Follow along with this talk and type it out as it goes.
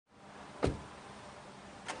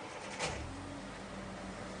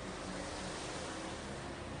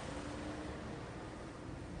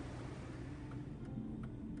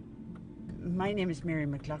My name is Mary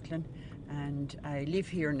McLaughlin and I live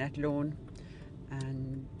here in Athlone,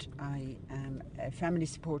 and I am a family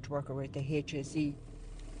support worker with the HSE.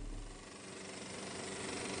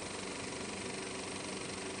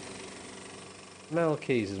 Mel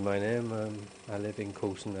Keys is my name. I live in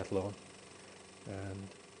Coulson, Athlone. And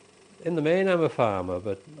in the main I'm a farmer,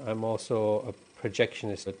 but I'm also a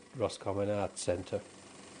projectionist at Roscommon Arts Centre.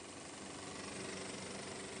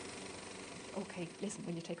 Okay, listen,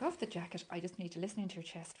 when you take off the jacket, I just need to listen into your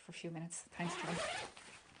chest for a few minutes. Thanks, John.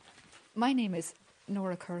 My name is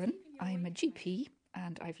Nora Curran. I'm a GP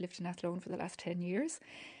and I've lived in Athlone for the last 10 years.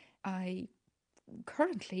 I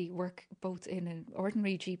currently work both in an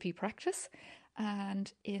ordinary GP practice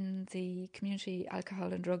and in the community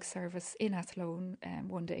alcohol and drug service in Athlone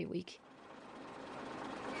 1 day a week.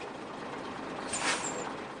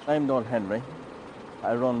 I'm Noel Henry.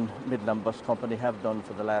 I run Midland Bus Company, have done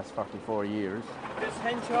for the last 44 years. This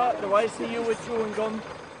Henshaw, the YCU with chewing gum.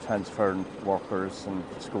 Transferring workers and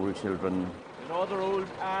school children. Another old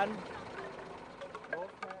Anne.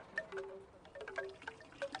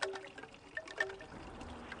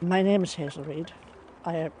 My name is Hazel Reid.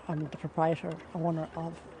 I am the proprietor and owner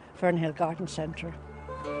of Fernhill Garden Centre.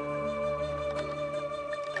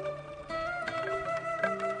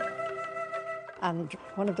 And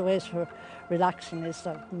one of the ways for relaxing is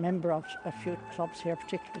a member of a few clubs here,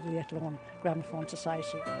 particularly the Athlone Gramaphone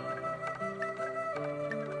Society.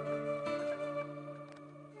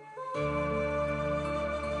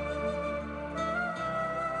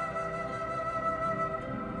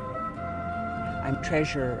 I'm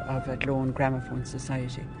treasurer of Athlone Gramaphone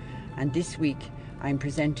Society, and this week I'm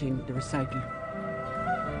presenting the recital.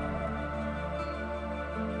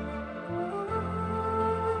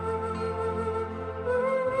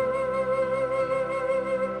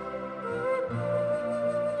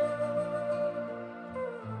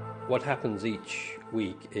 What happens each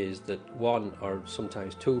week is that one or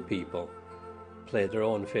sometimes two people play their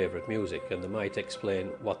own favourite music, and they might explain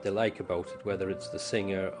what they like about it, whether it's the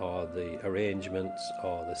singer or the arrangements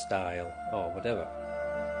or the style or whatever.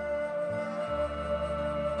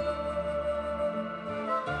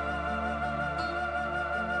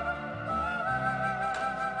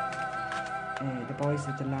 The Boys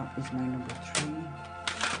of the Lot is my number 3.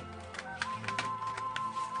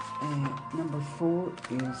 Number 4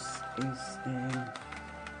 is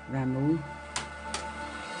Rameau.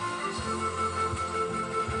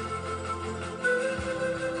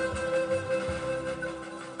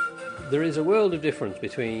 There is a world of difference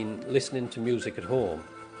between listening to music at home,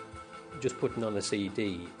 just putting on a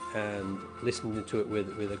CD, and listening to it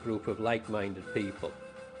with a group of like-minded people.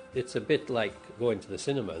 It's a bit like going to the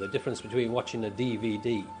cinema. The difference between watching a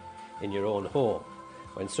DVD in your own home,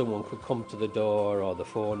 when someone could come to the door or the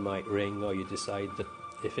phone might ring, or you decide that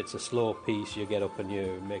if it's a slow piece you get up and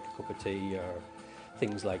you make a cup of tea or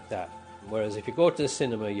things like that. Whereas if you go to the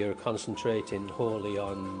cinema you're concentrating wholly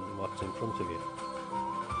on what's in front of you.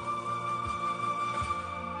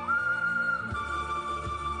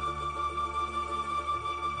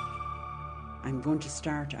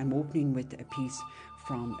 I'm opening with a piece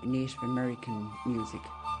from Native American music.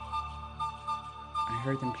 I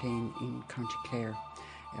heard them playing in County Clare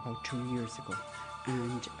about 2 years ago,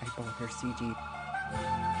 and I bought their CD.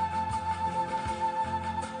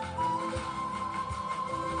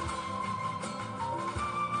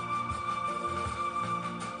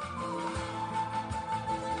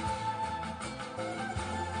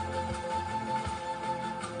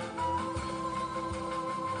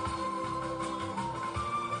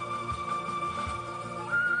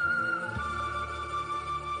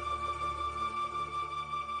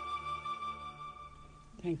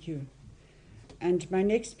 Thank you. And my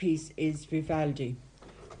next piece is Vivaldi,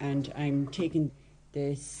 and I'm taking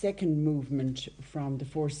the second movement from the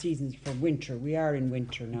Four Seasons for winter. We are in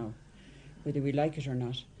winter now, whether we like it or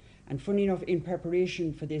not. And funny enough, in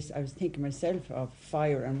preparation for this, I was thinking myself of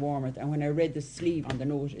fire and warmth, and when I read the sleeve on the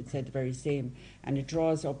note, it said the very same, and it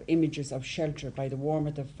draws up images of shelter by the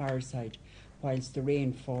warmth of fireside, whilst the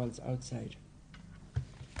rain falls outside.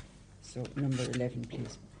 So, number 11,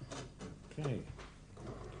 please. Okay.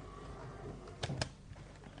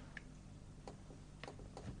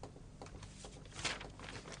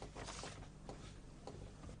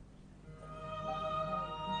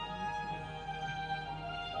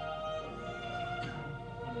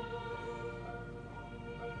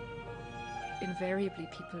 Invariably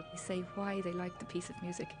people say why they like the piece of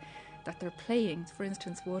music that they're playing. For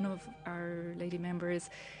instance, one of our lady members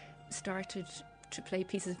started to play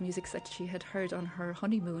pieces of music that she had heard on her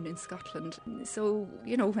honeymoon in Scotland. So,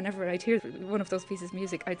 you know, whenever I'd hear one of those pieces of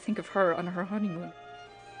music, I'd think of her on her honeymoon.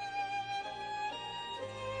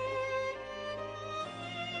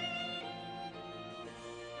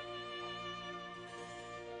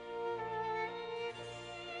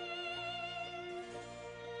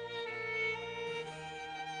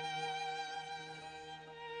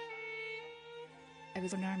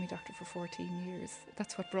 was an army doctor for 14 years.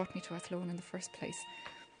 That's what brought me to Athlone in the first place.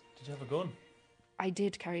 Did you have a gun? I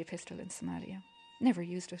did carry a pistol in Somalia. Never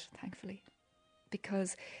used it, thankfully,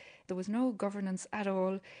 because there was no governance at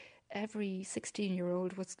all. Every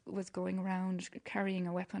 16-year-old was going around carrying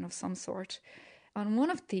a weapon of some sort. On one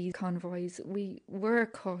of these convoys, we were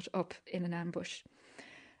caught up in an ambush.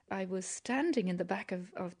 I was standing in the back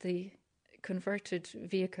of the converted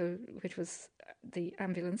vehicle, which was the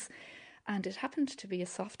ambulance, and it happened to be a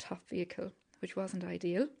soft-top vehicle, which wasn't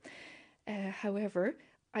ideal. However,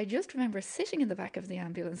 I just remember sitting in the back of the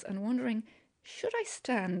ambulance and wondering, should I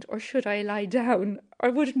stand or should I lie down,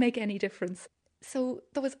 or would it make any difference? So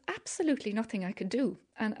there was absolutely nothing I could do.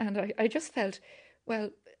 And I just felt,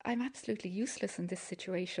 well, I'm absolutely useless in this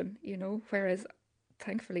situation, whereas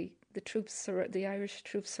thankfully the Irish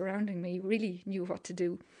troops surrounding me really knew what to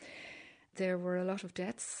do. There were a lot of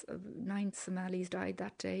deaths. 9 Somalis died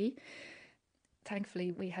that day.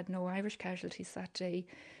 Thankfully, we had no Irish casualties that day.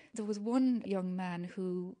 There was one young man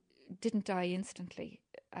who didn't die instantly,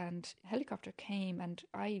 and a helicopter came, and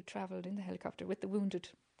I travelled in the helicopter with the wounded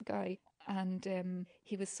guy, and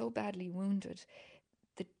he was so badly wounded.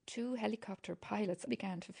 The 2 helicopter pilots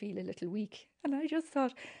began to feel a little weak, and I just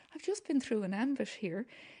thought, I've just been through an ambush here.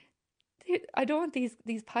 I don't want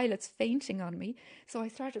these pilots fainting on me. So I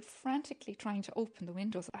started frantically trying to open the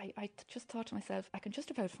windows. I just thought to myself, I can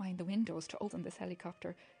just about find the windows to open this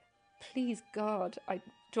helicopter. Please God, I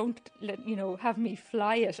don't have me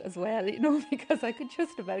fly it as well, because I could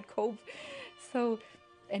just about cope. So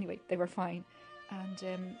anyway, they were fine.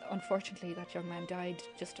 And unfortunately, that young man died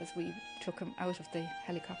just as we took him out of the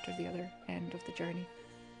helicopter, the other end of the journey.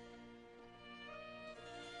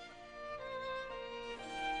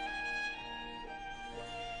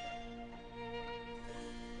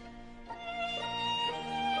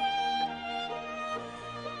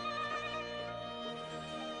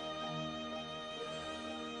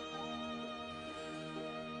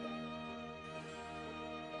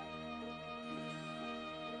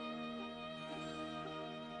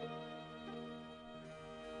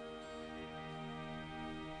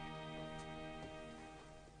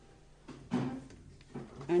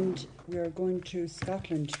 And we are going to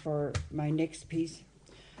Scotland for my next piece,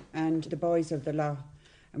 and the Boys of the Law,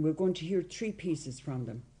 and we're going to hear 3 pieces from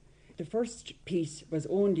them. The first piece was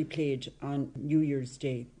only played on New Year's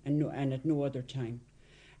Day and at no other time.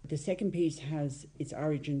 The second piece has its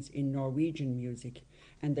origins in Norwegian music,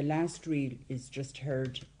 and the last reel is just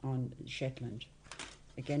heard on Shetland.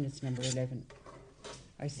 Again, it's number 11.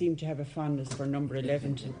 I seem to have a fondness for number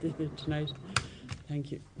 11 tonight.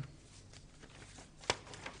 Thank you.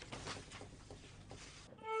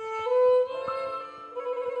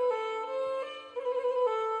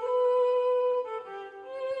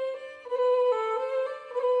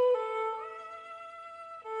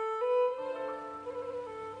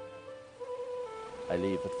 I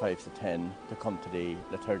leave at 5 to 10 to come to the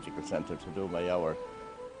liturgical centre to do my hour.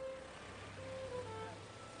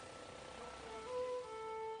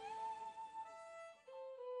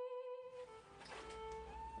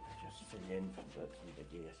 Just fill in from the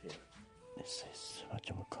gate here. This is what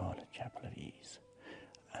you would call a chapel of ease,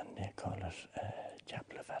 and they call it a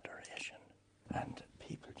chapel of adoration. And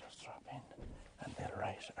people just drop in and they'll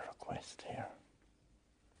write a request here.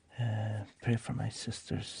 Pray for my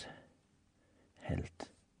sister's health.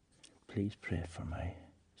 Please pray for my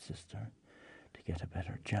sister to get a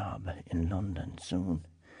better job in London soon.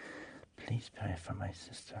 Please pray for my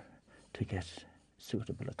sister to get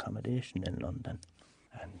suitable accommodation in London.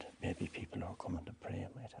 And maybe people who are coming to pray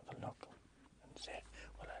might have a look and say,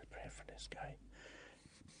 well, I'll pray for this guy.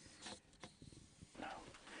 Now,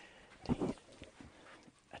 the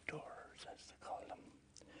adorers, as they call them,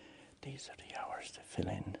 these are the hours to fill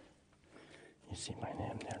in. You see my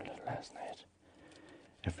name there last night.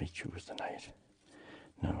 Every Tuesday night.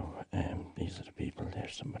 Now, these are the people.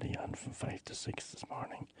 There's somebody on from 5 to 6 this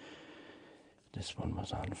morning. This one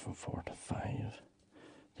was on from 4 to 5.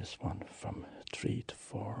 This one from 3 to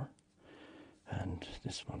 4. And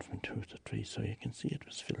this one from 2 to 3. So you can see it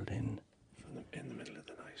was filled in. In the middle of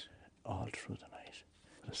the night? All through the night.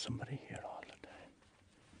 There's somebody here all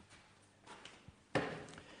the time.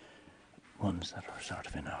 Ones that are sort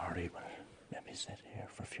of in a hurry will maybe sit here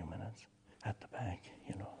for a few minutes. At the back,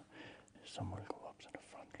 some will go up to the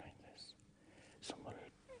front like this. Some will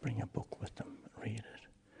bring a book with them, read it.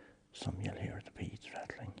 Some you'll hear the beads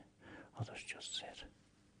rattling. Others just sit.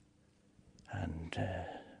 And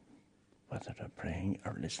whether they're praying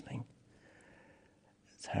or listening,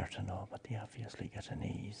 it's hard to know, but they obviously get an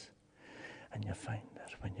ease. And you find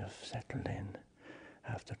that when you've settled in,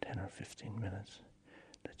 after 10 or 15 minutes,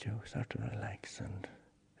 that you sort of relax and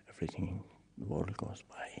everything, the world goes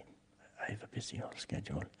by. I have a busy old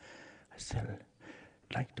schedule. I still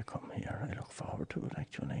like to come here. I look forward to it,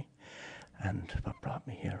 actually. And what brought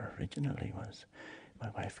me here originally was my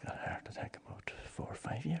wife got a heart attack about 4 or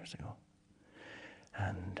 5 years ago.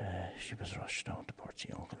 And she was rushed down to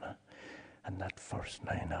Portiuncula. And that first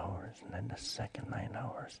 9 hours, and then the second 9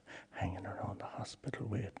 hours, hanging around the hospital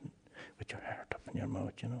waiting with your heart up in your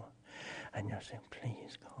mouth, you know. And you're saying,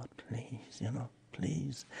 please, God, please, you know,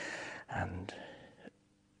 please. And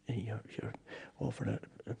you're over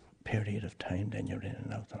a period of time, then you're in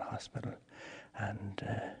and out of the hospital. And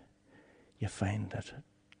you find that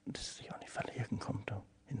this is the only fella you can come to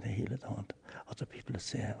in the heel of the hunt. Other people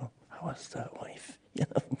say, oh, how was that wife? You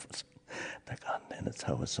know, but they're gone then. It's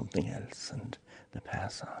how was something else, and they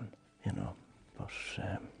pass on, you know. But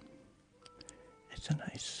it's a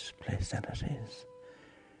nice place that it is.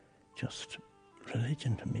 Just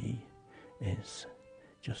religion to me is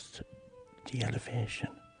just the elevation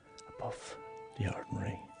above the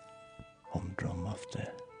ordinary humdrum of the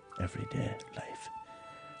everyday life.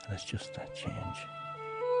 And it's just that change.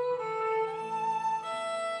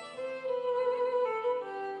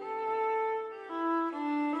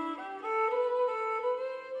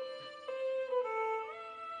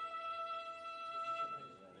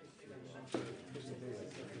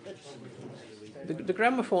 The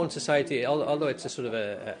Gramaphone Society, although it's a sort of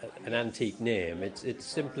an antique name, it's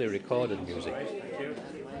simply recorded music.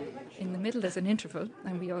 In the middle there's an interval,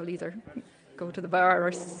 and we all either go to the bar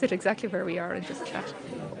or sit exactly where we are and just chat.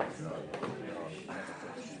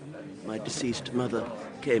 My deceased mother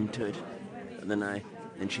came to it,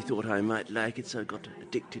 and she thought I might like it, so I got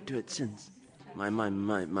addicted to it since. My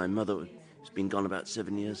mother has been gone about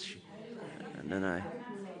 7 years, and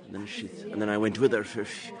then I went with her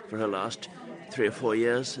for her last 3 or 4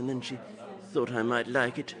 years, and then she thought I might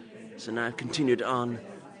like it, so now I've continued on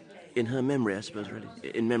in her memory, I suppose, really,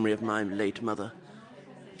 in memory of my late mother.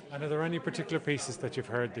 And are there any particular pieces that you've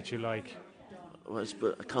heard that you like? Well,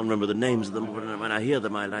 I can't remember the names of them, but when I hear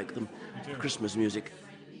them, I like them. Christmas music.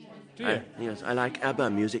 Do you? Yes, I like ABBA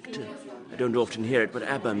music too. I don't often hear it, but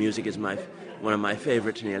ABBA music is one of my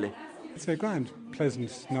favourites nearly. It's a grand,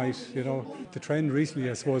 pleasant night, you know. The trend recently,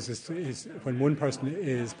 I suppose, is when one person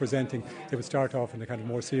is presenting, they would start off in a kind of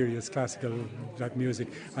more serious classical type music,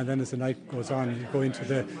 and then as the night goes on, you go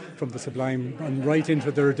into from the sublime and right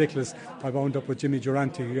into the ridiculous. I wound up with Jimmy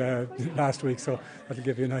Durante last week, so that'll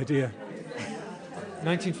give you an idea.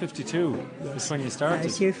 1952 is when you started. I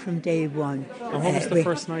was here from day one. And what was the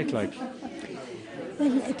first night like?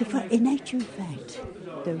 Well, in actual fact,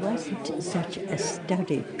 there wasn't such a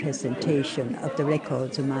studied presentation of the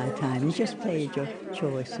records of my time. You just played your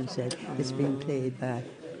choice and said, it's been played by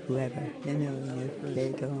whoever, you know, and you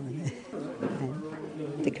played on.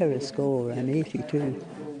 And the current score, I'm 82.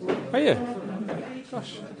 Are you?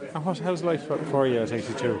 Gosh. And how's life for you at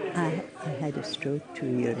 82? I had a stroke 2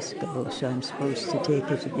 years ago, so I'm supposed to take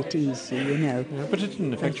it a bit easy, you know. Yeah, but it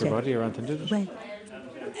didn't affect your body or anything, did it? Well,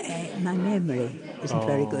 my memory isn't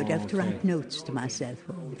very good. I have to write notes to myself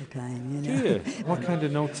all the time, you know. Do you? What kind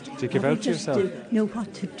of notes do you give out to yourself? Know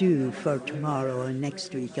what to do for tomorrow and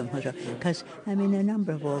next week and whatever. Because I'm in a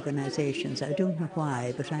number of organisations. I don't know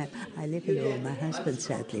why, but I live alone. My husband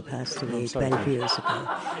sadly passed away 12 years ago.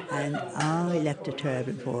 And he left a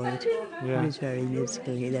terrible void. Yeah. He was very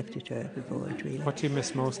musical. He left a terrible void, really. What do you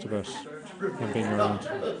miss most about him being around?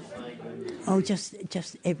 Oh, just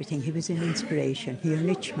everything. He was an inspiration. He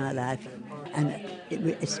enriched my life. And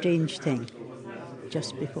a strange thing,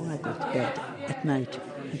 just before I go to bed at night,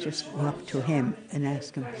 I just go up to him and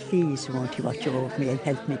ask him, please won't you watch over me and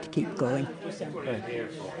help me to keep going.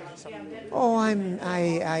 Oh,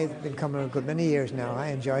 I've been coming a good many years now. I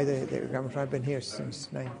enjoy the gramophone. I've been here since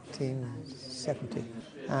 1970.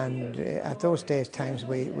 And at those times,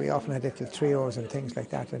 we often had little trios and things like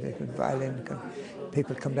that, and little violin.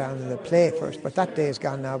 People come down and they play first, but that day is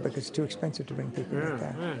gone now because it's too expensive to bring people like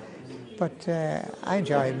that. Yeah. But I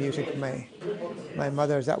enjoy music. My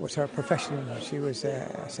mother, that was her profession. She was a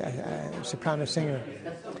soprano singer.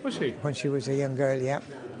 Was she? When she was a young girl, yeah.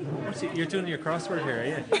 You're doing your crossword here, are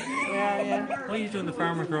you? Yeah. Why are you doing the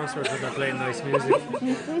farmer crossword when they're playing nice music?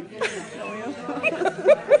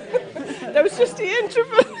 That was just the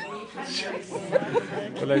interval.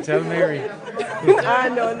 Will I tell Mary?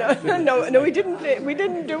 No, we didn't play. We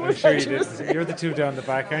didn't do it. Sure you did. You're the two down the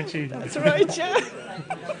back, aren't you? That's right, yeah.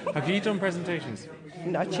 Have you done presentations?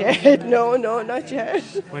 Not yet. No, not yet.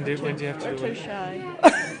 When do you have to We're do too it? shy.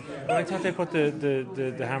 Well, I thought they put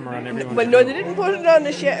the hammer on everyone. Well, no, they didn't put it on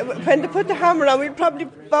us yet. When they put the hammer on, we'd probably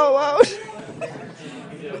bow out.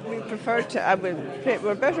 We prefer to,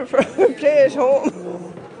 we're better for play at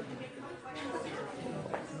home.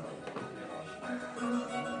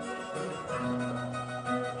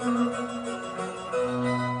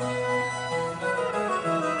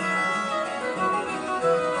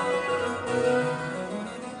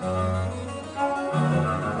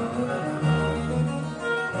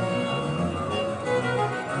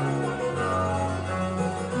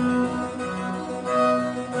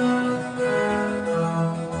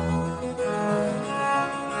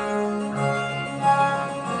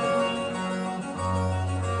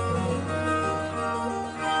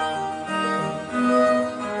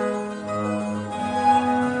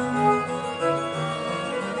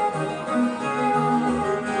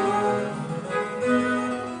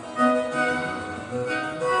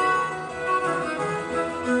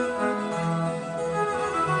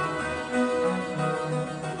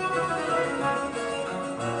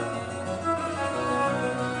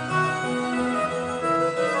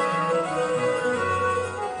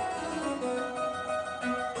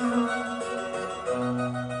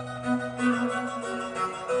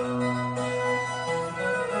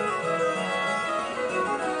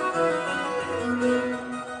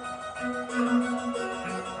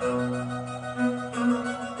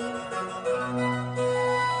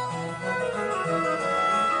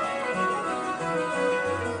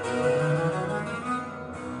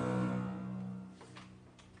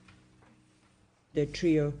 The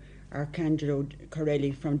trio Arcangelo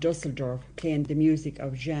Corelli from Dusseldorf playing the music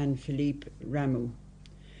of Jean-Philippe Rameau.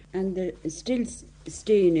 And still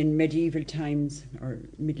staying in medieval times or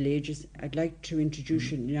Middle Ages, I'd like to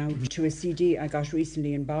introduce you now to a CD I got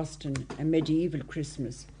recently in Boston, A Medieval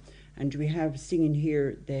Christmas. And we have singing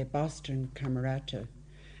here the Boston Camerata.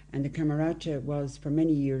 And the Camerata was for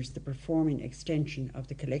many years the performing extension of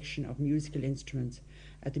the collection of musical instruments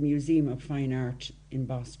at the Museum of Fine Art in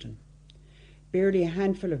Boston. Barely a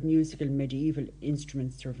handful of musical medieval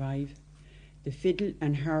instruments survive. The fiddle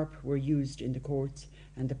and harp were used in the courts,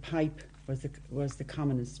 and the pipe was the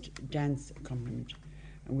commonest dance accompaniment.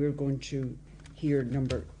 And we're going to hear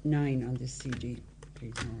number 9 on this CD.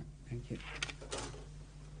 Please, Nora. Thank you.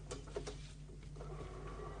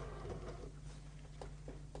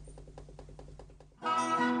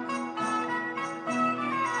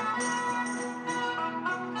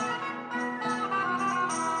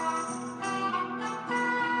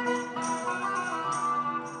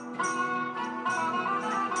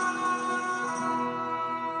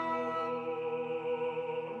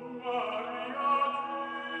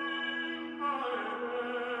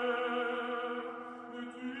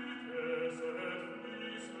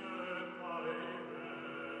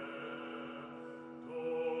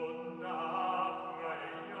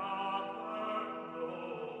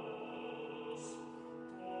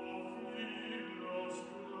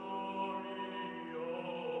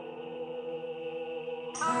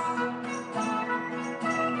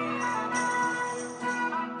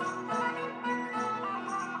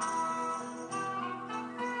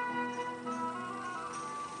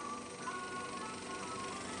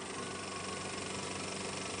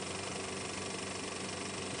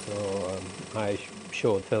 I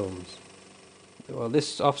showed films. Well,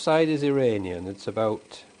 this offside is Iranian. It's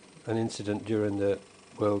about an incident during the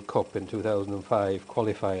World Cup in 2005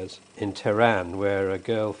 qualifiers in Tehran, where a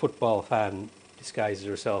girl football fan disguises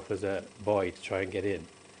herself as a boy to try and get in,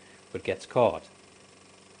 but gets caught.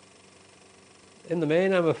 In the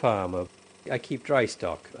main, I'm a farmer. I keep dry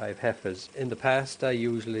stock. I have heifers. In the past, I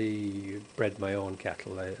usually bred my own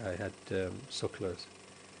cattle. I had sucklers.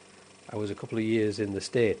 I was a couple of years in the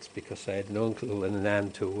States because I had an uncle and an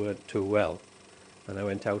aunt who weren't too well, and I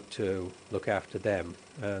went out to look after them,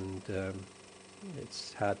 and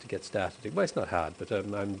it's hard to get started. Well, it's not hard, but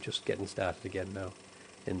I'm just getting started again now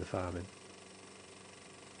in the farming.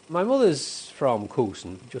 My mother's from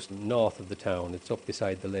Coosan, just north of the town. It's up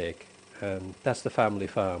beside the lake, and that's the family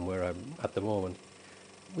farm where I'm at the moment.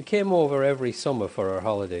 We came over every summer for our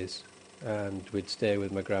holidays, and we'd stay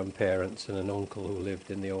with my grandparents and an uncle who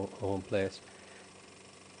lived in the home place.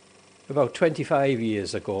 About 25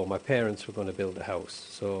 years ago, my parents were going to build a house,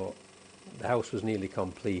 so the house was nearly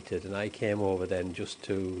completed, and I came over then just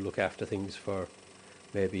to look after things for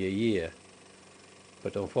maybe a year.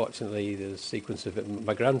 But unfortunately, there's a sequence of it.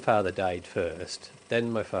 My grandfather died first,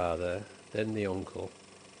 then my father, then the uncle,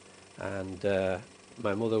 and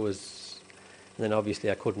my mother was... And then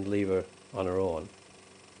obviously I couldn't leave her on her own.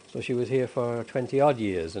 So she was here for 20-odd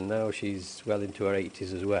years, and now she's well into her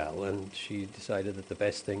 80s as well, and she decided that the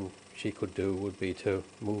best thing she could do would be to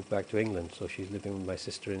move back to England, so she's living with my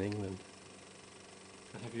sister in England.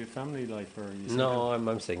 Have you a family life, or are you single? No,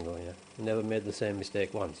 I'm single, yeah. Never made the same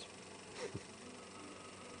mistake once.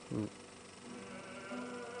 Mm.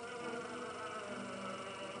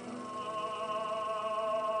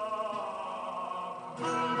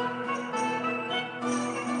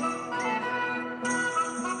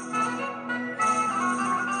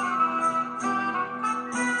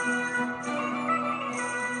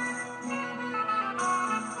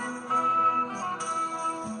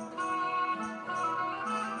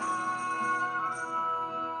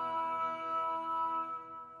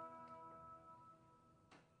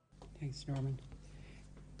 Thanks, Norman.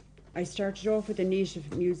 I started off with the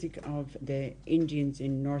native music of the Indians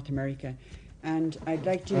in North America, and I'd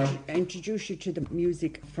like to introduce you to the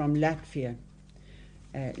music from Latvia.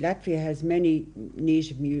 Latvia has many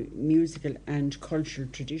native musical and cultural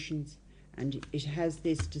traditions, and it has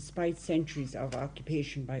this despite centuries of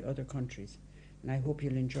occupation by other countries. And I hope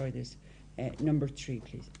you'll enjoy this. Number 3,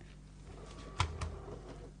 please.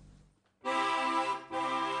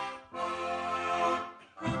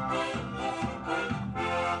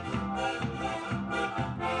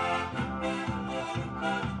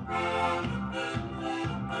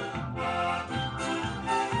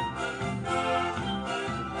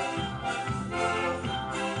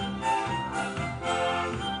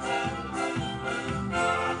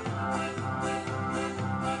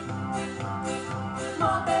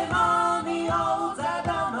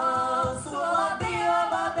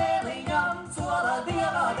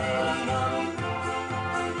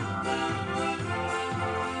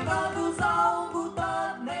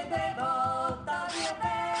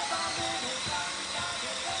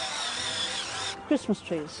 Christmas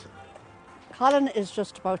trees. Colin is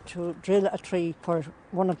just about to drill a tree for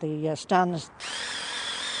one of the stands.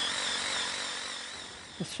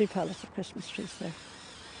 There's 3 pallets of Christmas trees there.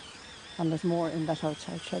 And there's more in that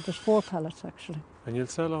outside shed. There's 4 pallets actually. And you'll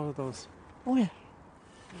sell all of those? Oh yeah.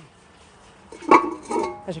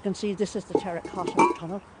 As you can see, this is the terracotta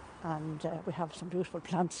tunnel, and we have some beautiful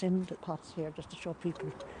plants in the pots here just to show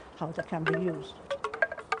people how they can be used.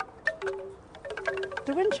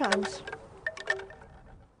 The wind chimes.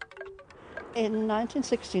 In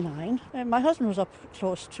 1969, my husband was up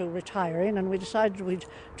close to retiring, and we decided we'd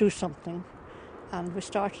do something. And we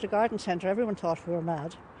started a garden centre. Everyone thought we were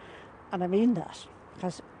mad. And I mean that,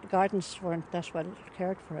 because gardens weren't that well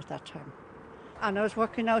cared for at that time. And I was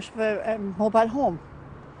working out of a mobile home.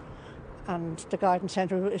 And the garden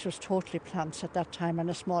centre, it was totally plants at that time and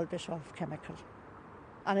a small bit of chemical.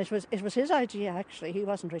 And it was his idea, actually. He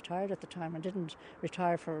wasn't retired at the time and didn't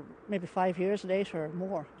retire for maybe 5 years later or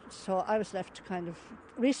more. So I was left to kind of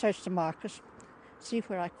research the market, see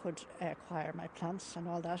where I could acquire my plants and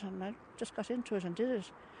all that, and I just got into it and did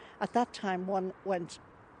it. At that time, one went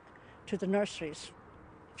to the nurseries,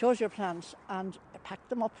 chose your plants and packed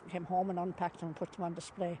them up, came home and unpacked them and put them on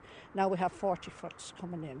display. Now we have 40-foots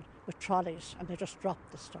coming in with trolleys, and they just drop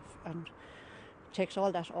the stuff and it takes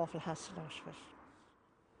all that awful hassle out of it.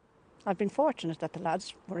 I've been fortunate that the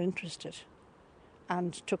lads were interested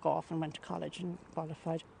and took off and went to college and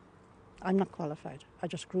qualified. I'm not qualified. I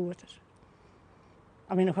just grew with it.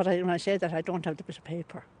 I mean, when I say that, I don't have the bit of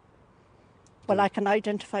paper. Well, I can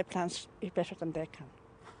identify plants better than they can.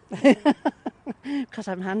 Because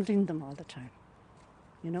I'm handling them all the time,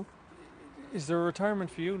 you know. Is there a retirement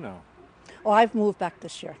for you now? Oh, I've moved back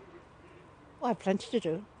this year. Oh, I have plenty to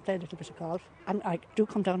do. Play a little bit of golf. And I do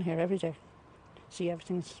come down here every day. See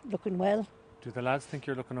everything's looking well. Do the lads think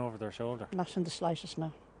you're looking over their shoulder? Not in the slightest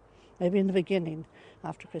now. Maybe in the beginning,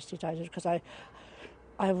 after Christy died, because I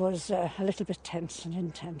was a little bit tense and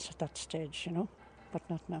intense at that stage, you know. But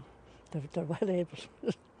not now. They're well able.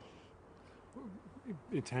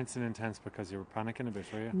 Intense because you were panicking a bit,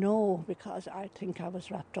 were you? No, because I think I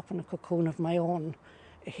was wrapped up in a cocoon of my own.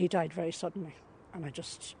 He died very suddenly, and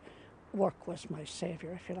work was my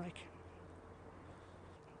saviour, if you like.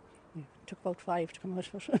 Yeah, it took about 5 to come out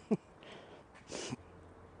of it.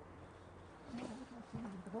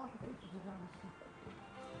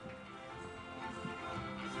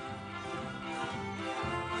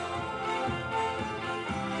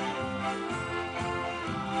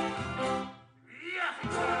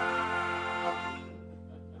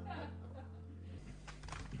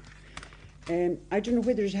 I don't know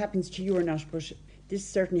whether it happens to you or not, but this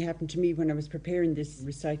certainly happened to me when I was preparing this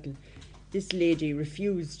recital. This lady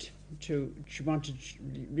refused she wanted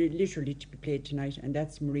literally to be played tonight, and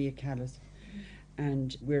that's Maria Callas.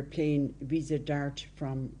 And we're playing Visa Dart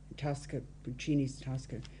from Tosca, Puccini's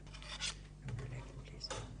Tosca. Number 11, please.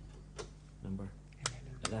 Number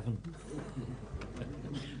 11.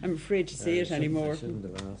 I'm afraid to say it anymore. I shouldn't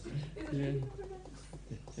have asked. Yeah.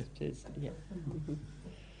 It is, yeah.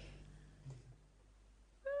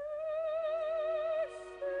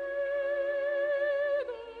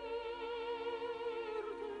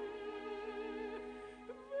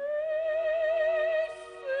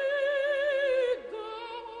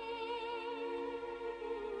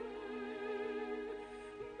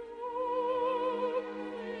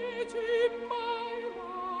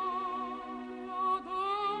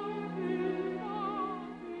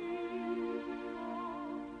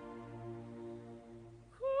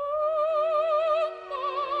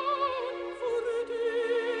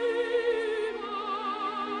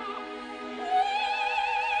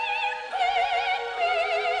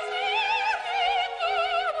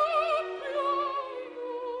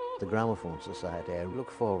 the Gramaphone Society. I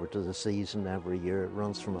look forward to the season every year. It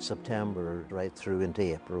runs from September right through into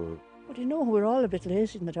April. But you know, we're all a bit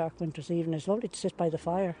lazy in the dark winter's evening. It's lovely to sit by the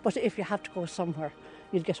fire. But if you had to go somewhere,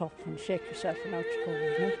 you'd get up and shake yourself and out you go,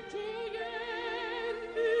 you know.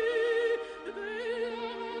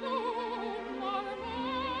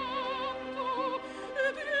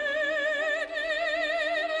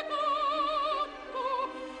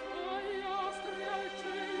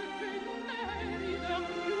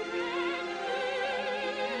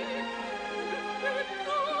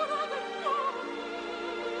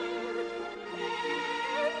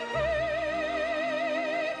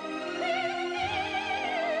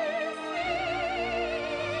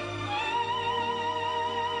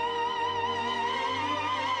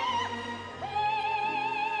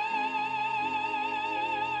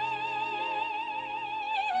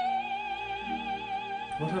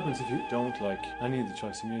 What happens if you don't like any of the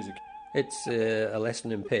choice of music? It's a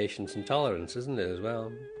lesson in patience and tolerance, isn't it, as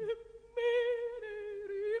well?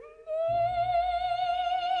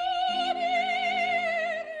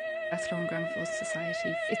 Athlone Gramaphone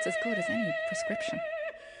Society, it's as good as any prescription.